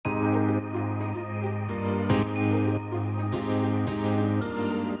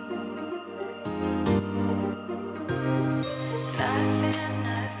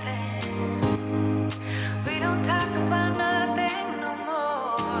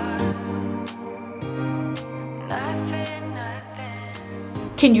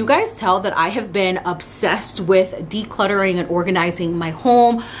Can you guys tell that I have been obsessed with decluttering and organizing my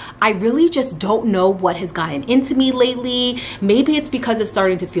home? I really just don't know what has gotten into me lately. Maybe it's because it's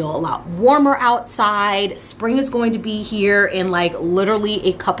starting to feel a lot warmer outside. Spring is going to be here in like literally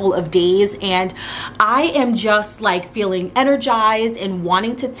a couple of days, and I am just like feeling energized and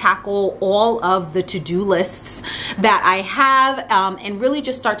wanting to tackle all of the to-do lists that I have and really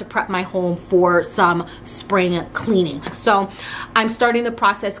just start to prep my home for some spring cleaning. So I'm starting the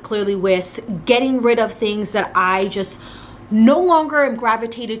process clearly with getting rid of things that I just no longer am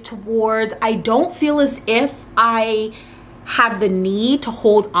gravitated towards. I don't feel as if I have the need to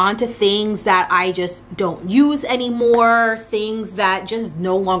hold on to things that I just don't use anymore, things that just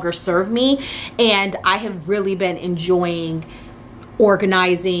no longer serve me. And I have really been enjoying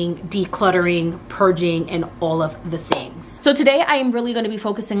organizing, decluttering, purging, and all of the things. So today I am really going to be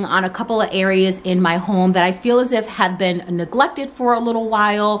focusing on a couple of areas in my home that I feel as if have been neglected for a little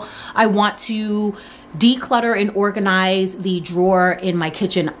while. I want to declutter and organize the drawer in my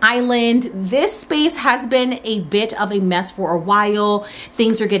kitchen island. This space has been a bit of a mess for a while.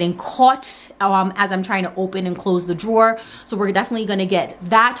 Things are getting caught as I'm trying to open and close the drawer. So we're definitely going to get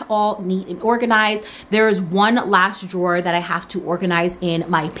that all neat and organized. There is one last drawer that I have to organize in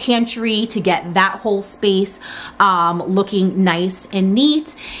my pantry to get that whole space looking nice and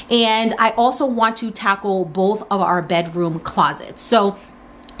neat. And I also want to tackle both of our bedroom closets. So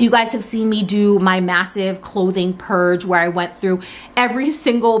you guys have seen me do my massive clothing purge where I went through every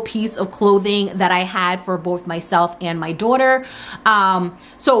single piece of clothing that I had for both myself and my daughter.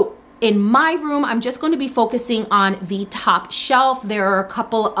 So in my room, I'm just going to be focusing on the top shelf. There are a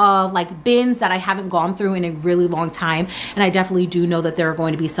couple of like bins that I haven't gone through in a really long time. And I definitely do know that there are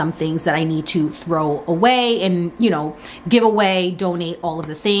going to be some things that I need to throw away and, you know, give away, donate, all of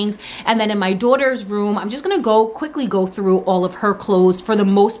the things. And then in my daughter's room, I'm just going to quickly go through all of her clothes. For the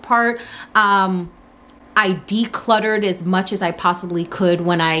most part, I decluttered as much as I possibly could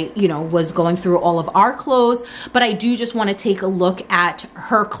when I, was going through all of our clothes, but I do just want to take a look at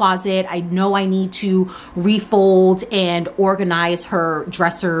her closet. I know I need to refold and organize her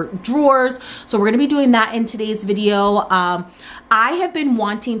dresser drawers. So we're going to be doing that in today's video. I have been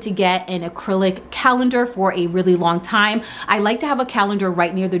wanting to get an acrylic calendar for a really long time. I like to have a calendar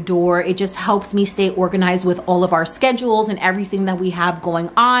right near the door. It just helps me stay organized with all of our schedules and everything that we have going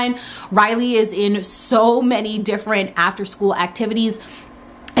on. Riley is in so many different after school activities,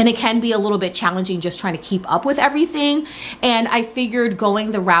 and it can be a little bit challenging just trying to keep up with everything. And I figured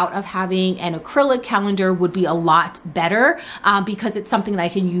going the route of having an acrylic calendar would be a lot better because it's something that I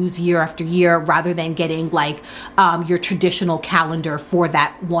can use year after year rather than getting like your traditional calendar for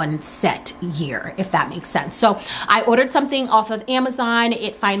that one set year, if that makes sense. So I ordered something off of Amazon.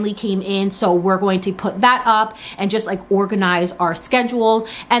 It finally came in. So we're going to put that up and just like organize our schedule.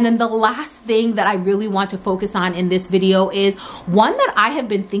 And then the last thing that I really want to focus on in this video is one that I have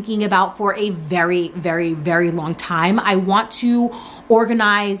been thinking about for a very, very, very long time. I want to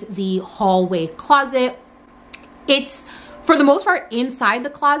organize the hallway closet. It's, for the most part, inside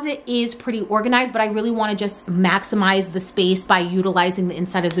the closet is pretty organized, but I really want to just maximize the space by utilizing the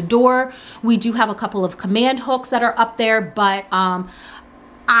inside of the door. We do have a couple of command hooks that are up there, but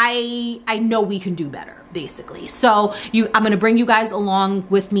I know we can do better, basically. So I'm going to bring you guys along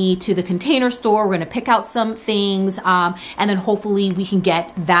with me to the Container Store. We're going to pick out some things and then hopefully we can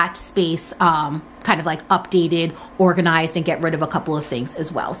get that space kind of like updated, organized, and get rid of a couple of things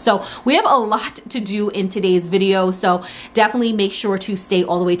as well. So we have a lot to do in today's video. So definitely make sure to stay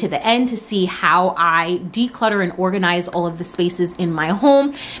all the way to the end to see how I declutter and organize all of the spaces in my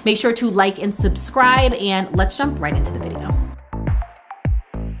home. Make sure to like and subscribe, and let's jump right into the video.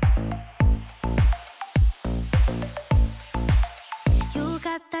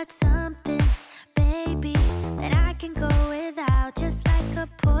 That's something, baby, that I can go without, just like a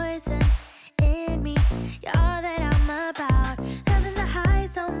poison in me. You're all that I'm about. Loving the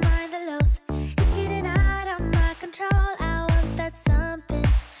highs, don't mind the lows. It's getting out of my control. I want that something,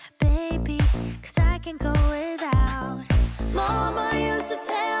 baby, 'cause I can go without. Mama used to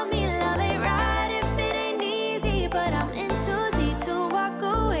tell me love ain't right if it ain't easy, but I'm in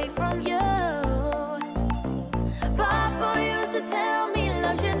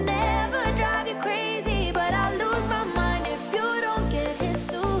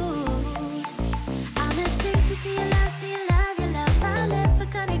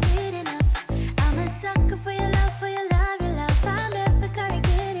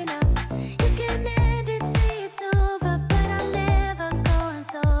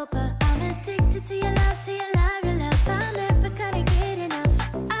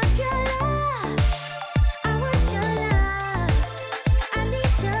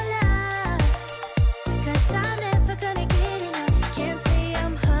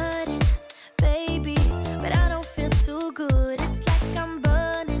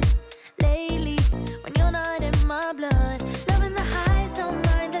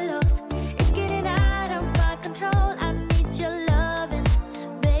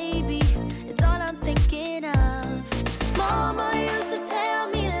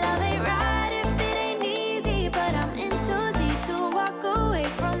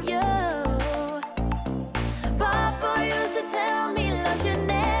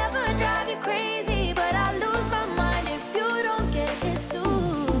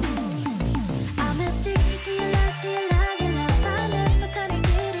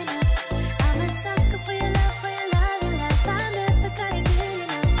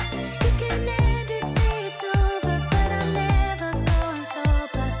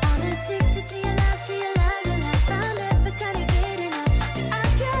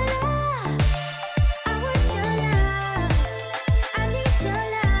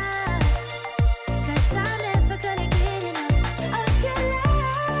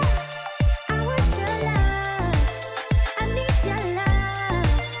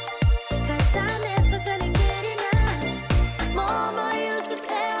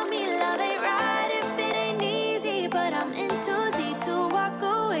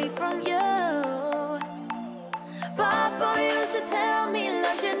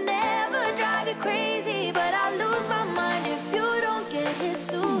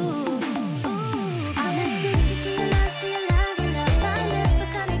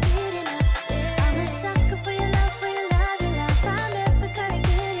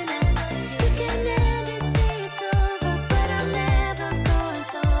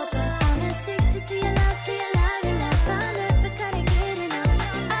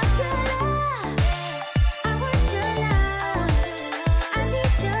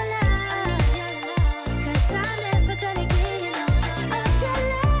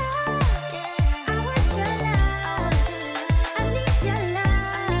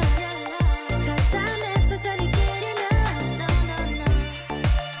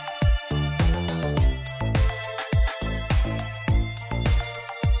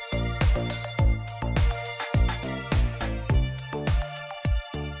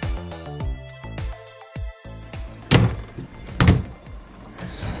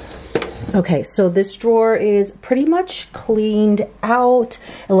Okay, so this drawer is pretty much cleaned out.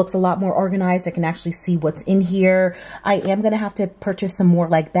 It looks a lot more organized. I can actually see what's in here. I am gonna have to purchase some more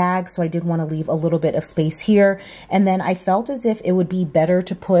like bags, so I did want to leave a little bit of space here. And then I felt as if it would be better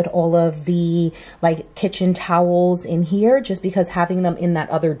to put all of the like kitchen towels in here, just because having them in that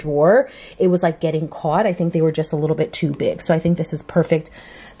other drawer, it was like getting caught. I think they were just a little bit too big. So I think this is perfect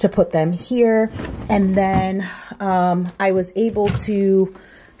to put them here. And then I was able to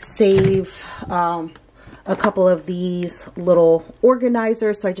save a couple of these little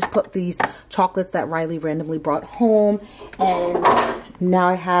organizers. So I just put these chocolates that Riley randomly brought home, and now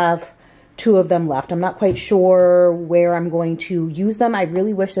I have 2 of them left. I'm not quite sure where I'm going to use them. I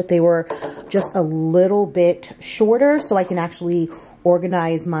really wish that they were just a little bit shorter so I can actually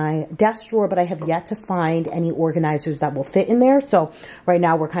organize my desk drawer, but I have yet to find any organizers that will fit in there. So right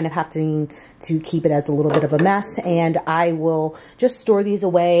now we're kind of having to keep it as a little bit of a mess, and I will just store these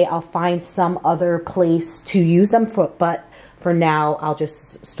away. I'll find some other place to use them for, but for now I'll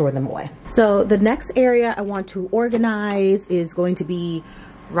just store them away. So the next area I want to organize is going to be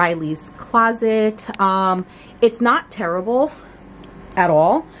Riley's closet. It's not terrible at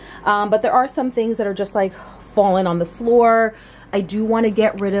all, but there are some things that are just like falling on the floor. I do want to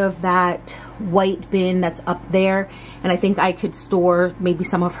get rid of that white bin that's up there, and I think I could store maybe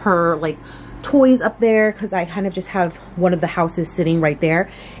some of her like toys up there, because I kind of just have one of the houses sitting right there.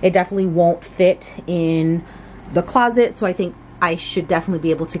 It definitely won't fit in the closet, so I think I should definitely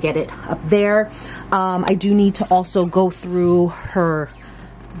be able to get it up there. I do need to also go through her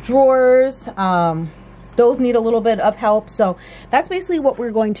drawers. Those need a little bit of help, so that's basically what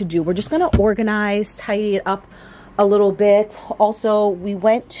we're going to do. We're just going to organize, tidy it up a little bit. Also, we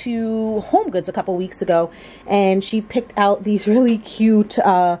went to Home Goods a couple weeks ago, and she picked out these really cute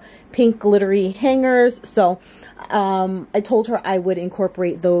pink glittery hangers. So I told her I would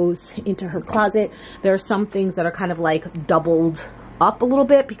incorporate those into her closet. There are some things that are kind of like doubled up a little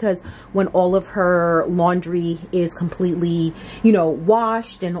bit, because when all of her laundry is completely, you know,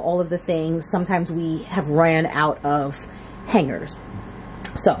 washed and all of the things, sometimes we have ran out of hangers.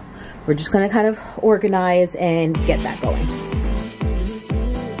 So we're just going to kind of organize and get that going.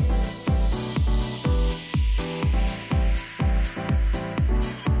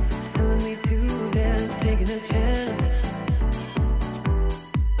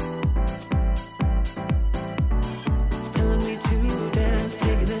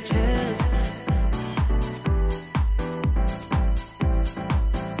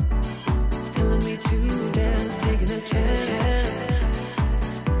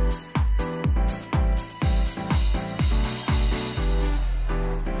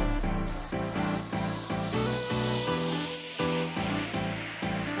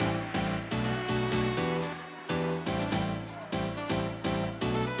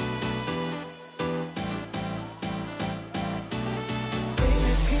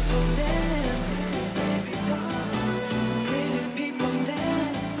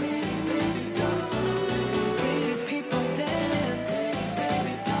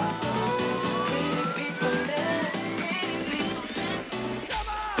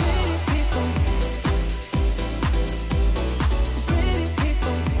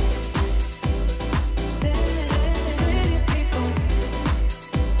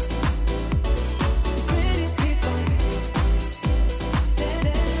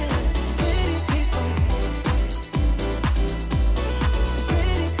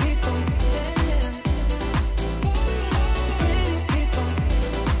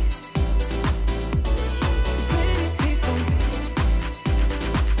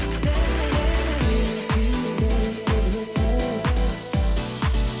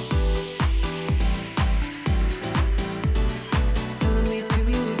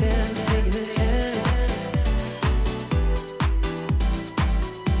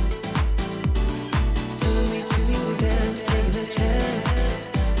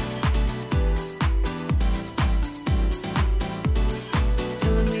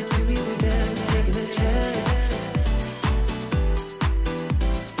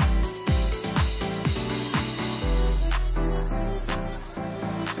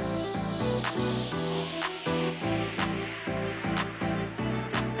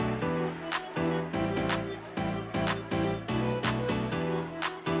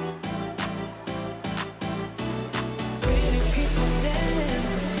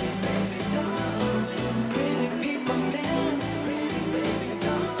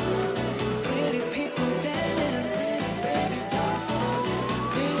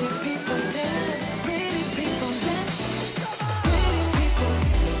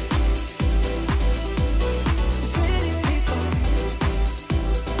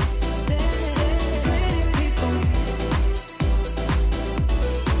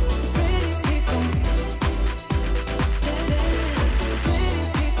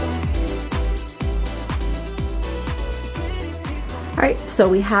 right, so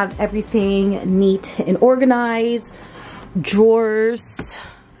we have everything neat and organized. Drawers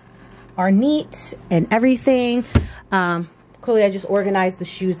are neat and everything. Clearly I just organized the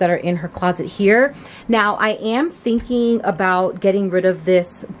shoes that are in her closet here. Now I am thinking about getting rid of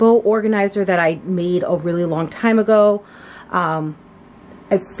this bow organizer that I made a really long time ago.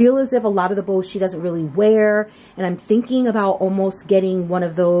 I feel as if a lot of the bows she doesn't really wear, and I'm thinking about almost getting one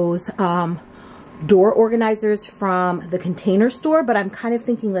of those door organizers from the Container Store, but I'm kind of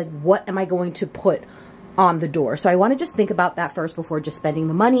thinking like, what am I going to put on the door? So I want to just think about that first before just spending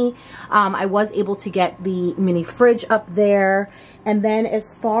the money. I was able to get the mini fridge up there. And then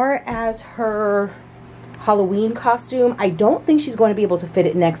as far as her Halloween costume, I don't think she's going to be able to fit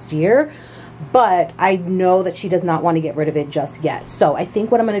it next year, but I know that she does not want to get rid of it just yet. So I think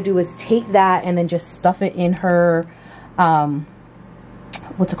what I'm going to do is take that and then just stuff it in her,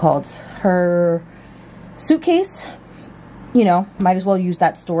 what's it called? Her suitcase. You know, might as well use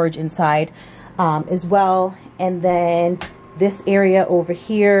that storage inside as well. And then this area over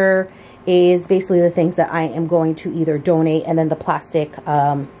here is basically the things that I am going to either donate, and then the plastic,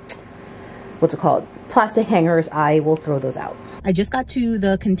 what's it called? Plastic hangers, I will throw those out. I just got to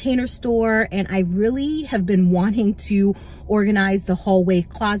the Container Store and I really have been wanting to organize the hallway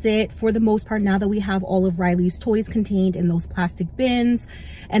closet for the most part now that we have all of Riley's toys contained in those plastic bins.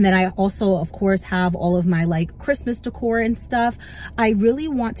 And then I also, of course, have all of my like Christmas decor and stuff. I really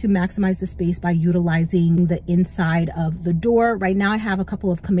want to maximize the space by utilizing the inside of the door. Right now I have a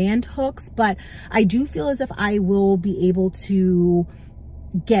couple of command hooks, but I do feel as if I will be able to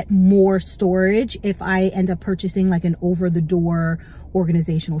get more storage if I end up purchasing like an over-the-door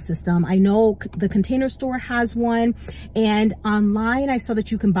organizational system. I know the Container Store has one, and online I saw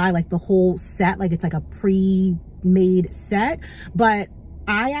that you can buy like the whole set, like it's like a pre-made set, but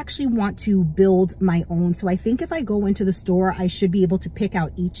I actually want to build my own. So I think if I go into the store, I should be able to pick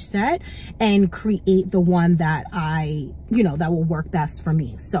out each set and create the one that that will work best for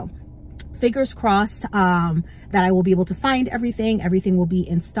me. So fingers crossed that I will be able to find everything. Everything will be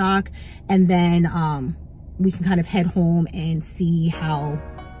in stock, and then we can kind of head home and see how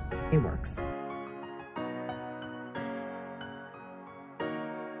it works.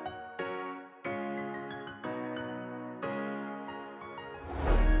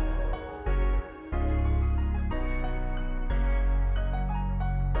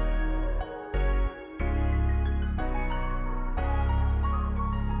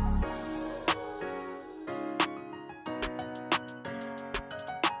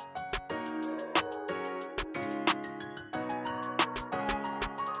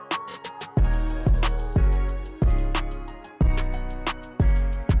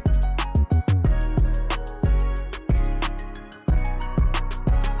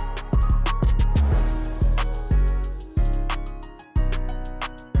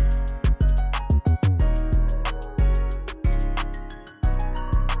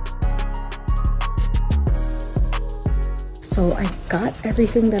 So I got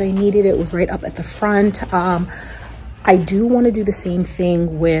everything that I needed. It was right up at the front. I do want to do the same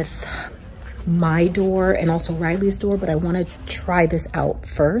thing with my door and also Riley's door, but I want to try this out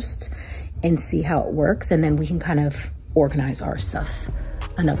first and see how it works, and then we can kind of organize our stuff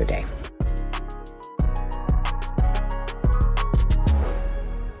another day.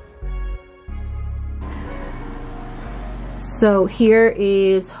 So here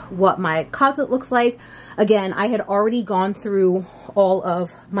is what my closet looks like. Again, I had already gone through all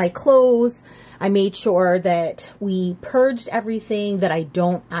of my clothes. I made sure that we purged everything that I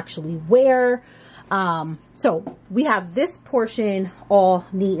don't actually wear. So we have this portion all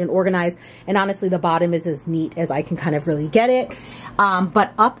neat and organized, and honestly the bottom is as neat as I can kind of really get it.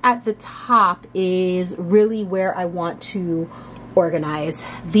 But up at the top is really where I want to organize.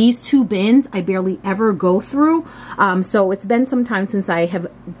 These two bins I barely ever go through, so it's been some time since I have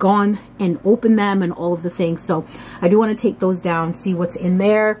gone and opened them and all of the things, so I do want to take those down, see what's in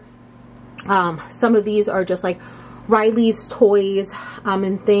there. Some of these are just like Riley's toys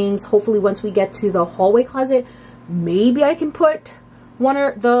and things. Hopefully once we get to the hallway closet, maybe I can put one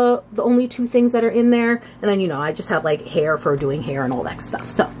or the only two things that are in there, and then I just have like hair for doing hair and all that stuff.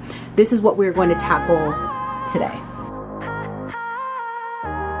 So this is what we're going to tackle today.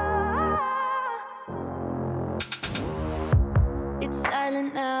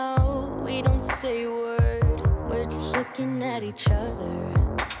 Silent now, we don't say a word. We're just looking at each other.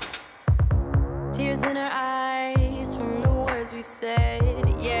 Tears in our eyes from the words we said.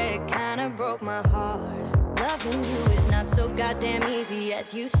 Yeah, it kinda broke my heart. Loving you is not so goddamn easy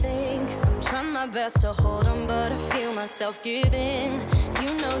as you think. I'm trying my best to hold on, but I feel myself giving.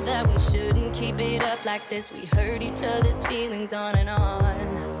 You know that we shouldn't keep it up like this. We hurt each other's feelings on and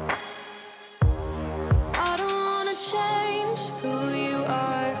on. I don't wanna change who you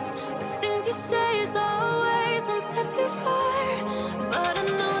are. The things you say is always one step too far. But I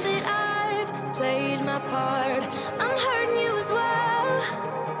know that I've played my part. I'm hurting you as well.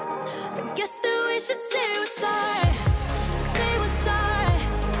 I guess that we should say we're sorry. Say we're sorry.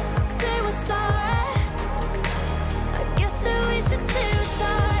 Say we're sorry. I guess that we should say we're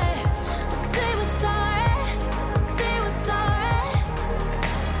sorry. Say we're sorry. Say we're sorry.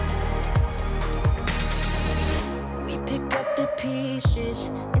 We pick up the pieces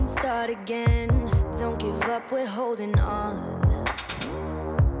and start again. Don't give up, we're holding on.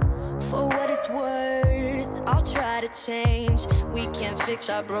 For what it's worth, I'll try to change. We can't fix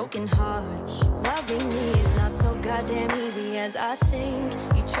our broken hearts. Loving me is not so goddamn easy as I think.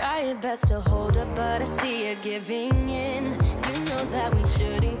 You try your best to hold up, but I see you giving in. You know that we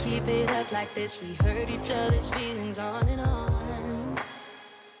shouldn't keep it up like this. We hurt each other's feelings on and on.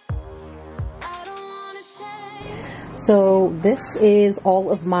 I don't wanna change. So this is all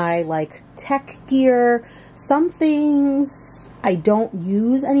of my like tech gear. Some things I don't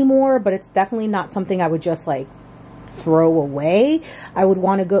use anymore, but it's definitely not something I would just like throw away. I would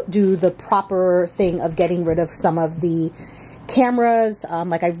want to go do the proper thing of getting rid of some of the cameras.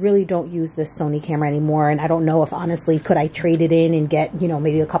 Like I really don't use this Sony camera anymore, and I don't know if honestly could I trade it in and get, you know,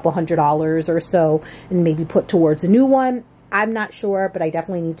 maybe a couple $100s or so and maybe put towards a new one. I'm not sure, but I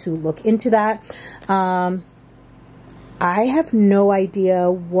definitely need to look into that. I have no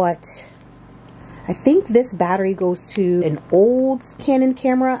idea what... I think this battery goes to an old Canon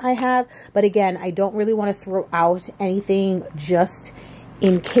camera I have, but again, I don't really want to throw out anything just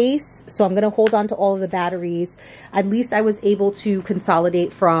in case, so I'm going to hold on to all of the batteries. At least I was able to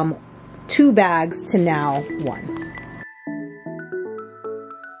consolidate from 2 bags to now 1.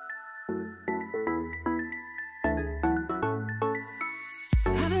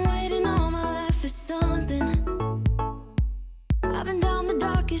 I've been waiting all my life for something. I've been down the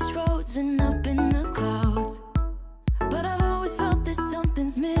darkest roads and up in the clouds, but I've always felt that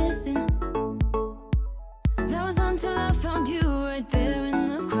something's missing. That was until I found you right there in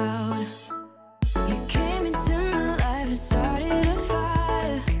the crowd. You came into my life and started a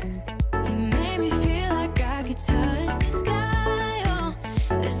fire. You made me feel like I could touch the sky. Oh,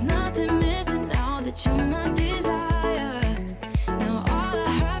 there's nothing missing now that you're my desire. Now all I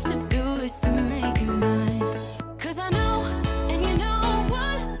have to do is to make you mine. 'Cause I know, and you know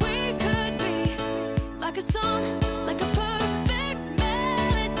what we could be. Like a song, like a perfect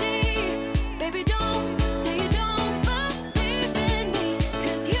melody. Baby, don't say you don't believe in me.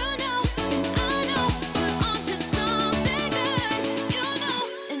 'Cause you know, and I know, we're onto something good. You know,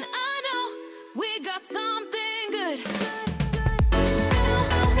 and I know, we got something good.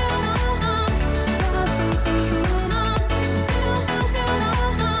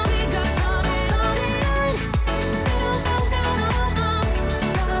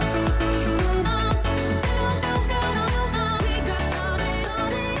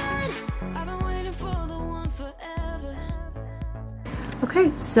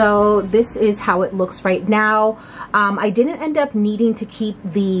 Okay, so this is how it looks right now. I didn't end up needing to keep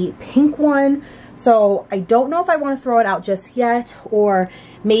the pink one, so I don't know if I want to throw it out just yet, or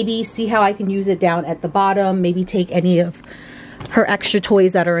maybe see how I can use it down at the bottom, maybe take any of her extra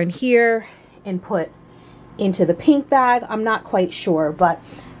toys that are in here and put into the pink bag. I'm not quite sure, but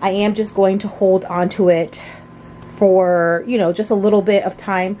I am just going to hold onto it for, you know, just a little bit of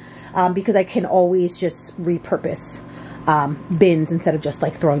time, because I can always just repurpose bins instead of just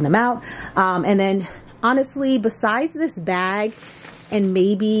like throwing them out. And then honestly, besides this bag and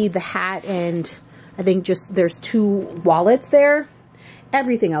maybe the hat, and I think just there's 2 wallets there,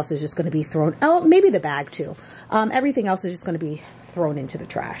 everything else is just going to be thrown out. Maybe the bag too. Everything else is just going to be thrown into the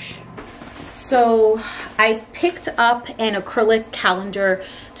trash. So I picked up an acrylic calendar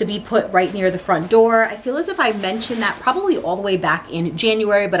to be put right near the front door. I feel as if I mentioned that probably all the way back in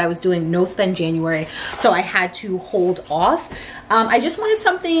January, but I was doing no spend January, so I had to hold off. I just wanted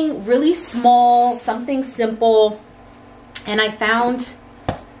something really small, something simple, and I found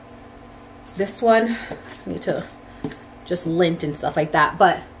this one. I need to just lint and stuff like that,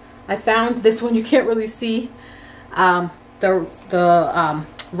 but I found this one. You can't really see the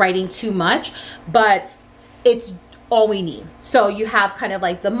writing too much, but it's all we need. So you have kind of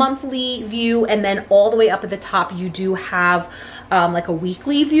like the monthly view, and then all the way up at the top you do have like a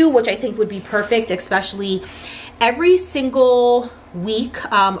weekly view, which I think would be perfect, especially every single week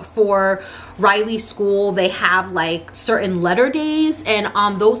for Riley's school. They have like certain letter days, and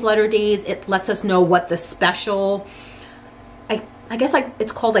on those letter days it lets us know what the special, I guess like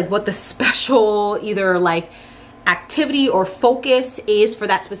it's called like what the special either like activity or focus is for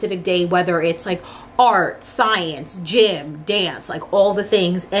that specific day, whether it's like art, science, gym, dance, like all the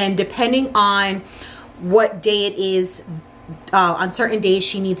things. And depending on what day it is, on certain days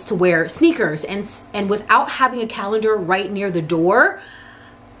she needs to wear sneakers, and without having a calendar right near the door,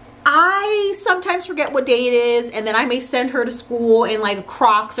 I sometimes forget what day it is, and then I may send her to school in like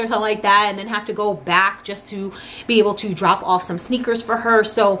Crocs or something like that, and then have to go back just to be able to drop off some sneakers for her.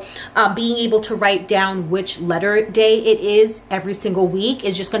 So being able to write down which letter day it is every single week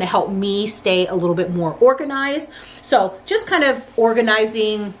is just going to help me stay a little bit more organized. So just kind of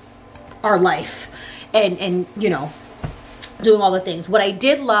organizing our life and you know, doing all the things. What I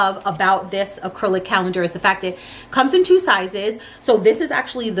did love about this acrylic calendar is the fact that it comes in 2 sizes. So this is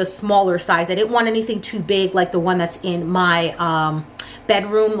actually the smaller size. I didn't want anything too big like the one that's in my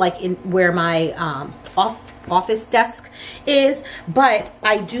bedroom, like in where my office desk is. But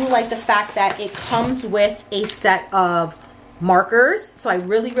I do like the fact that it comes with a set of markers. So I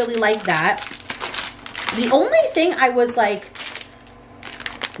really, really like that. The only thing I was like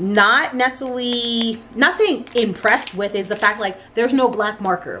not necessarily, not saying impressed with, is the fact like there's no black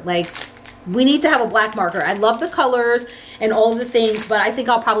marker. Like we need to have a black marker. I love the colors and all the things, but I think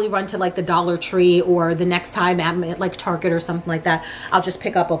I'll probably run to like the Dollar Tree, or the next time I'm at like Target or something like that, I'll just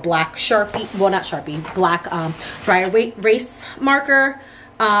pick up a black Sharpie, well not Sharpie, black dry erase marker.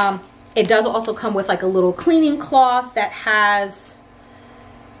 It does also come with like a little cleaning cloth that has,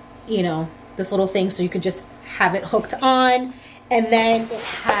 you know, this little thing so you can just have it hooked on. And then it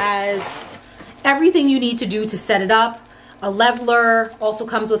has everything you need to do to set it up. A leveler also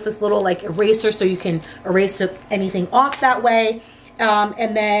comes with this little like eraser so you can erase anything off that way.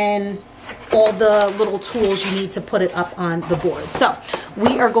 And then all the little tools you need to put it up on the board. So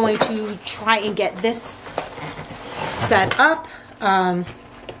we are going to try and get this set up. The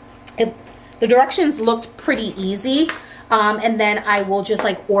directions looked pretty easy. And then I will just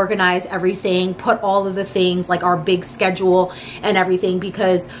like organize everything, put all of the things, like our big schedule and everything,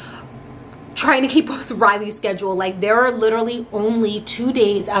 because trying to keep up with Riley's schedule, like there are literally only 2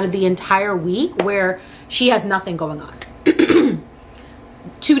 days out of the entire week where she has nothing going on.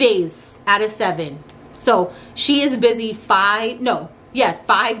 2 days out of 7. So she is busy 5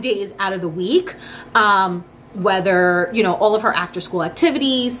 days out of the week. Whether, you know, all of her after school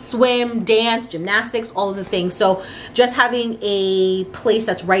activities, swim, dance, gymnastics, all of the things. So just having a place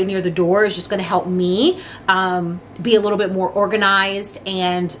that's right near the door is just going to help me be a little bit more organized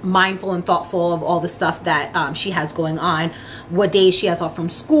and mindful and thoughtful of all the stuff that she has going on. What days she has off from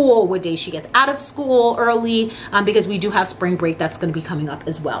school, what days she gets out of school early, because we do have spring break that's going to be coming up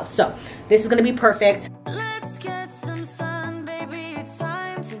as well. So this is going to be perfect. Let's get some sun, baby, it's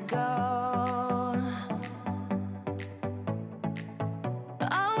time to go.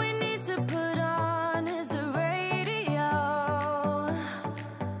 All we need to put on is the radio.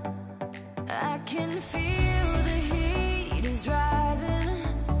 I can feel the heat is rising,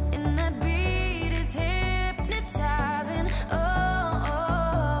 and that beat is hypnotizing.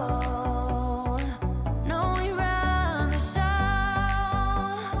 Oh, no, we run the show.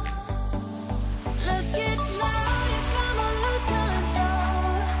 Let's get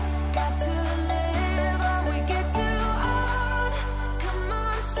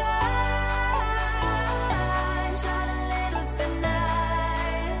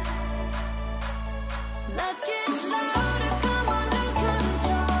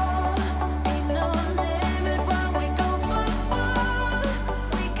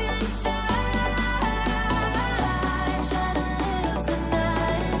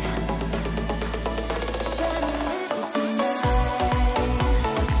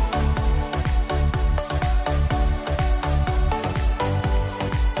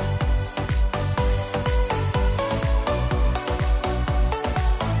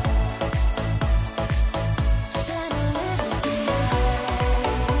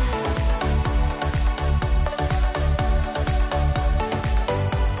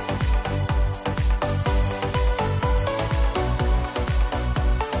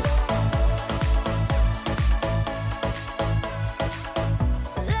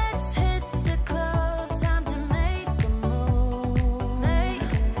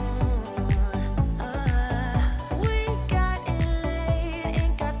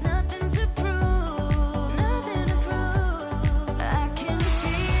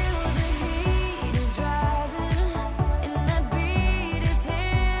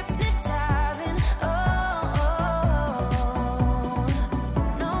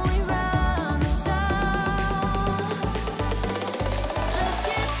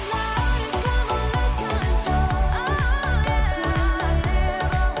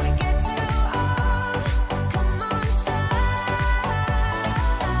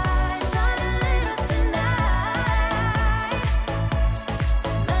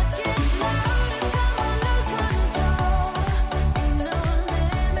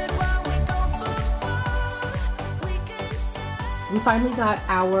we finally got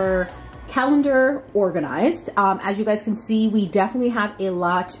our calendar organized. As you guys can see, we definitely have a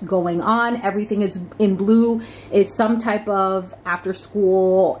lot going on. Everything is in blue. Is some type of after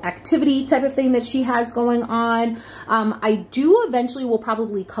school activity type of thing that she has going on. I do eventually will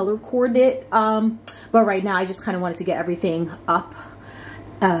probably color coordinate, but right now I just kind of wanted to get everything up.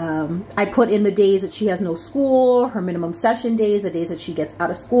 I put in the days that she has no school, her minimum session days, the days that she gets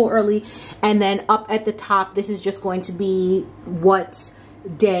out of school early, and then up at the top, this is just going to be what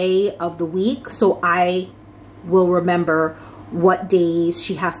day of the week, so I will remember what days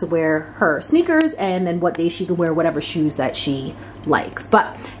she has to wear her sneakers and then what days she can wear whatever shoes that she likes.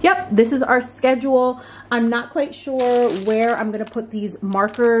 But yep, this is our schedule. I'm not quite sure where I'm gonna put these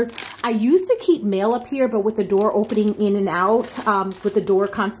markers. I used to keep mail up here, but with the door opening in and out, with the door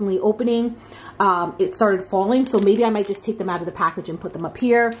constantly opening, it started falling, so maybe I might just take them out of the package and put them up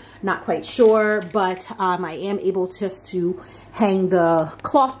here. Not quite sure, but I am able just to hang the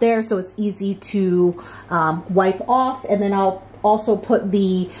cloth there so it's easy to wipe off, and then I'll also put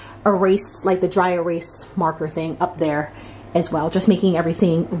the erase, like the dry erase marker thing up there as well, just making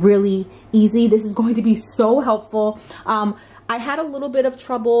everything really easy. This is going to be so helpful. I had a little bit of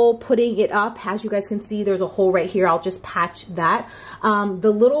trouble putting it up. As you guys can see, there's a hole right here. I'll just patch that.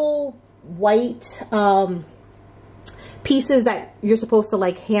 The little white pieces that you're supposed to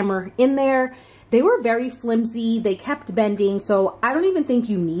like hammer in there, they were very flimsy. They kept bending, so I don't even think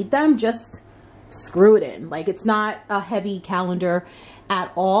you need them. Just screw it in. Like, it's not a heavy calendar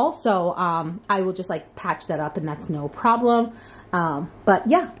at all, so I will just like patch that up and that's no problem. But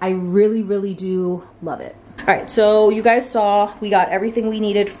yeah, I really do love it. All right, so you guys saw we got everything we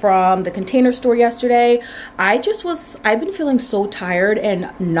needed from the Container Store yesterday. I've been feeling so tired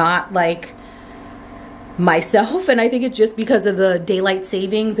and not like myself, and I think it's just because of the daylight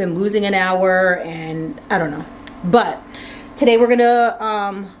savings and losing an hour, and I don't know. But today we're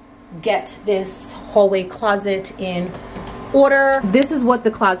gonna get this hallway closet in order. This is what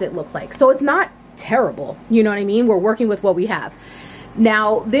the closet looks like, so it's not terrible, you know what I mean? We're working with what we have.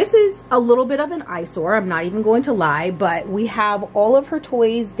 Now this is a little bit of an eyesore, I'm not even going to lie, but we have all of her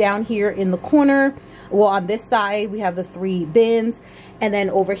toys down here in the corner. Well, on this side we have the 3 bins, and then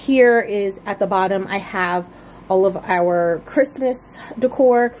over here is at the bottom I have all of our Christmas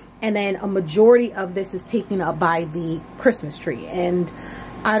decor, and then a majority of this is taken up by the Christmas tree, and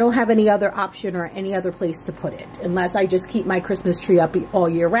I don't have any other option or any other place to put it unless I just keep my Christmas tree up all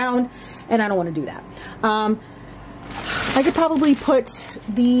year round, and I don't want to do that. I could probably put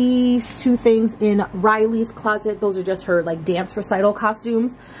these 2 things in Riley's closet. Those are just her like dance recital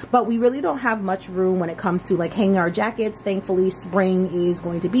costumes, but we really don't have much room when it comes to like hanging our jackets. Thankfully spring is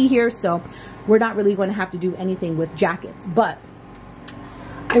going to be here, so we're not really going to have to do anything with jackets. But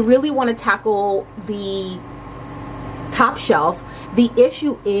I really want to tackle the top shelf. The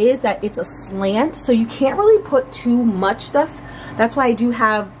issue is that it's a slant, so you can't really put too much stuff. That's why I do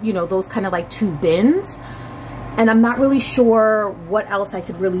have, you know, those kind of like 2 bins. And I'm not really sure what else I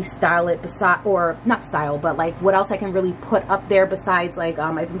could really style it beside, or not style, but like what else I can really put up there besides like,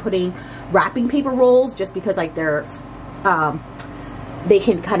 I've been putting wrapping paper rolls just because like they're, they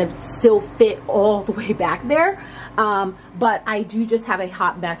can kind of still fit all the way back there. But I do just have a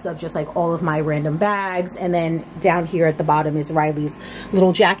hot mess of just like all of my random bags. And then down here at the bottom is Riley's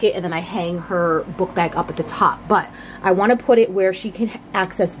little jacket. And then I hang her book bag up at the top. But I want to put it where she can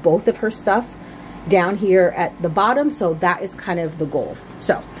access both of her stuff down here at the bottom. So that is kind of the goal.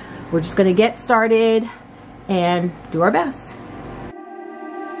 So we're just going to get started and do our best.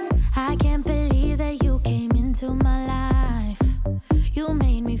 I can't believe that you came into my life. You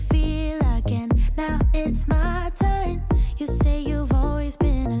made me feel again. Now it's my turn. You say you've always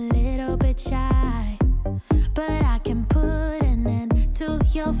been a little bit shy, but I can put an end to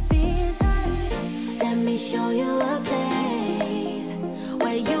your fears. Let me show you a place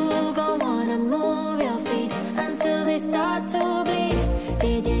where you gon' wanna move your feet until they start to bleed.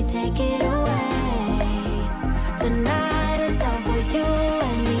 DJ, take it away. Tonight is all for you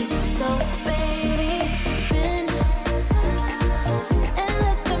and me. So baby, spin and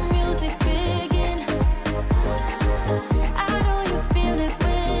let the music begin. I know you feel it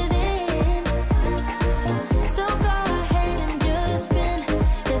within, so go ahead and just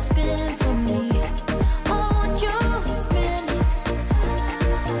spin for me. Won't you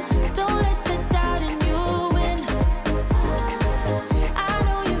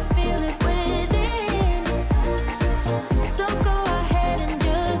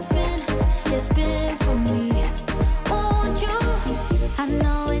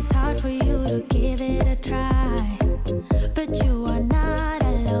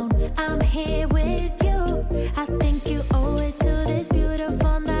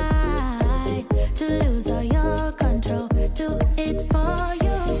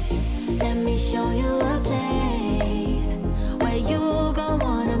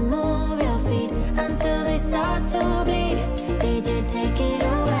start to bleed. DJ, take it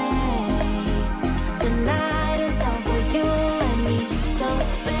away. Tonight is all for you and me. So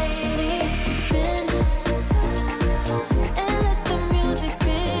baby, spin and let the music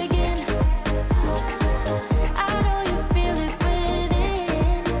begin. I know you feel it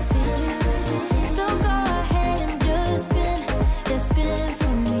within. So go ahead and just spin. Just spin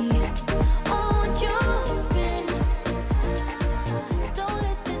for me. Won't you spin? Don't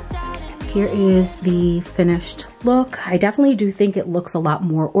let the doubt in me. Here is the finished look. I definitely do think it looks a lot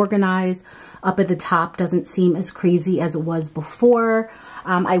more organized. Up at the top doesn't seem as crazy as it was before.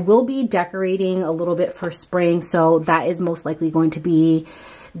 I will be decorating a little bit for spring, so that is most likely going to be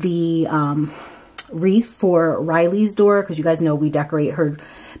the wreath for Riley's door, because you guys know we decorate her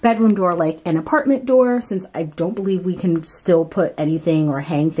bedroom door like an apartment door, since I don't believe we can still put anything or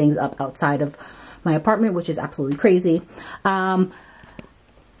hang things up outside of my apartment, which is absolutely crazy.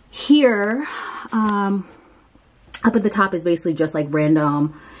 Here, up at the top is basically just like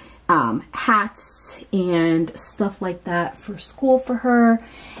random hats and stuff like that for school for her.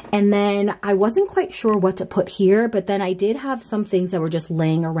 And then I wasn't quite sure what to put here, but then I did have some things that were just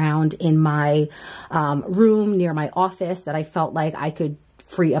laying around in my room near my office that I felt like I could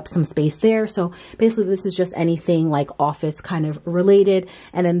free up some space there. So basically this is just anything like office kind of related.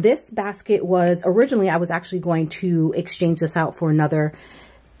 And then this basket was originally, I was actually going to exchange this out for another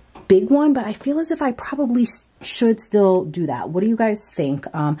big one, but I feel as if I probably should still do that. What do you guys think?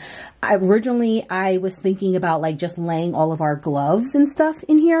 Originally I was thinking about like just laying all of our gloves and stuff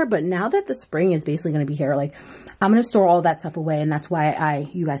in here, but now that the spring is basically going to be here, like I'm going to store all that stuff away, and that's why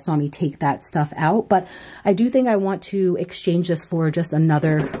you guys saw me take that stuff out. But I do think I want to exchange this for just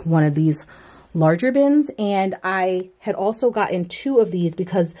another one of these larger bins. And I had also gotten 2 of these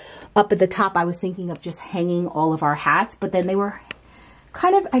because up at the top I was thinking of just hanging all of our hats, but then they were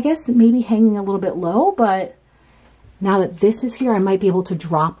kind of, I guess, maybe hanging a little bit low. But now that this is here, I might be able to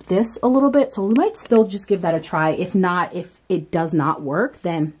drop this a little bit. So we might still just give that a try. If not, if it does not work,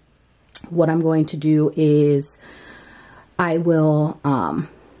 then what I'm going to do is I will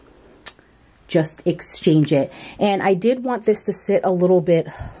just exchange it. And I did want this to sit a little bit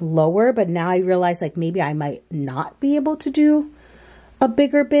lower, but now I realize like maybe I might not be able to do a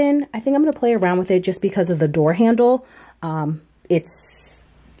bigger bin. I think I'm going to play around with it just because of the door handle. It's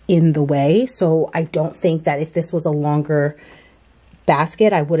in the way, so I don't think that if this was a longer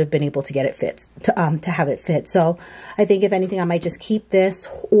basket, I would have been able to get it fit, to have it fit. So I think if anything, I might just keep this,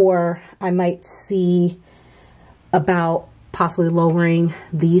 or I might see about possibly lowering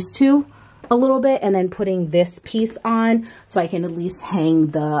these 2 a little bit and then putting this piece on so I can at least hang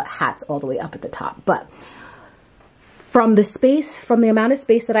the hats all the way up at the top. But from the space, from the amount of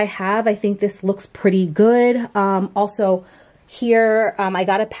space that I have, I think this looks pretty good. Also, here, I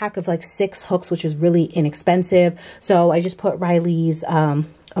got a pack of like 6 hooks, which is really inexpensive. So I just put Riley's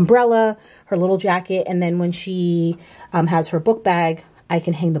umbrella, her little jacket, and then when she has her book bag, I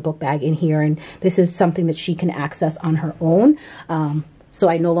can hang the book bag in here. And this is something that she can access on her own. So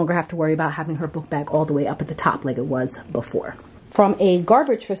I no longer have to worry about having her book bag all the way up at the top like it was before. From a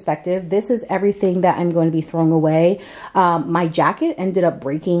garbage perspective, this is everything that I'm going to be throwing away. My jacket ended up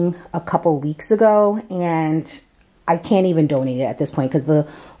breaking a couple weeks ago, and I can't even donate it at this point because the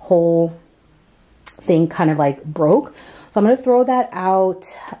whole thing kind of like broke. So I'm going to throw that out.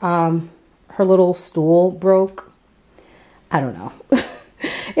 Her little stool broke. I don't know.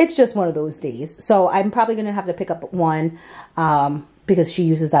 It's just one of those days. So I'm probably going to have to pick up one because she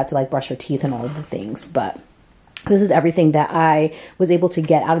uses that to like brush her teeth and all of the things. But this is everything that I was able to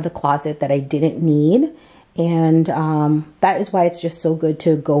get out of the closet that I didn't need. And that is why it's just so good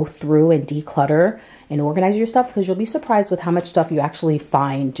to go through and declutter and organize your stuff, because you'll be surprised with how much stuff you actually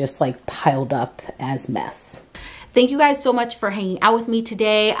find just like piled up as mess. Thank you guys so much for hanging out with me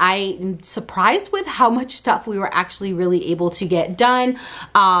today. I'm surprised with how much stuff we were actually really able to get done.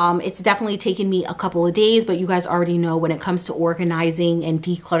 It's definitely taken me a couple of days, but you guys already know when it comes to organizing and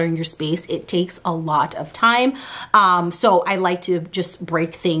decluttering your space, it takes a lot of time. So I like to just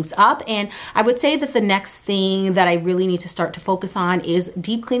break things up. And I would say that the next thing that I really need to start to focus on is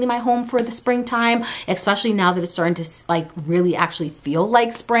deep cleaning my home for the springtime, especially now that it's starting to like really actually feel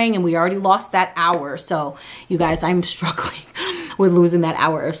like spring, and we already lost that hour. So you guys, I'm struggling. with losing that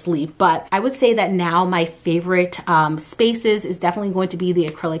hour of sleep. But I would say that now my favorite spaces is definitely going to be the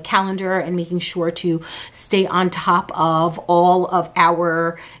acrylic calendar and making sure to stay on top of all of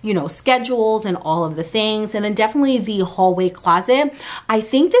our, you know, schedules and all of the things. And then definitely the hallway closet. I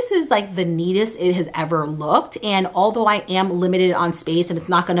think this is like the neatest it has ever looked. And although I am limited on space and it's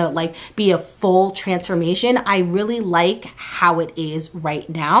not gonna like be a full transformation, I really like how it is right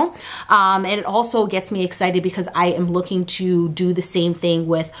now. And it also gets me excited because I am looking to do the same thing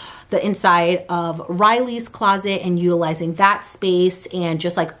with the inside of Riley's closet and utilizing that space and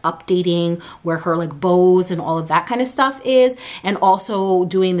just like updating where her like bows and all of that kind of stuff is, and also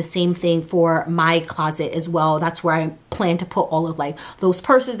doing the same thing for my closet as well. That's where I plan to put all of like those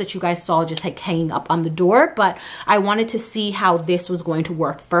purses that you guys saw just like hanging up on the door. But I wanted to see how this was going to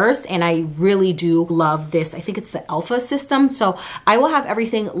work first, and I really do love this. I think it's the Alpha system. So I will have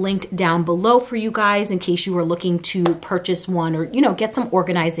everything linked down below for you guys in case you are looking to purchase one or, you know, get some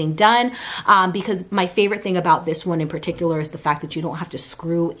organizing done, because my favorite thing about this one in particular is the fact that you don't have to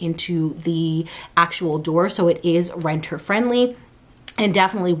screw into the actual door, so it is renter friendly and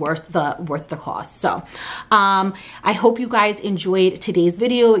definitely worth the cost. So I hope you guys enjoyed today's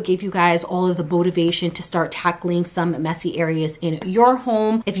video. It gave you guys all of the motivation to start tackling some messy areas in your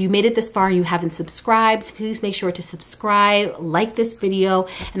home. If you made it this far and you haven't subscribed, please make sure to subscribe, like this video,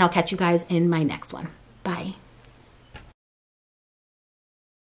 and I'll catch you guys in my next one. Bye.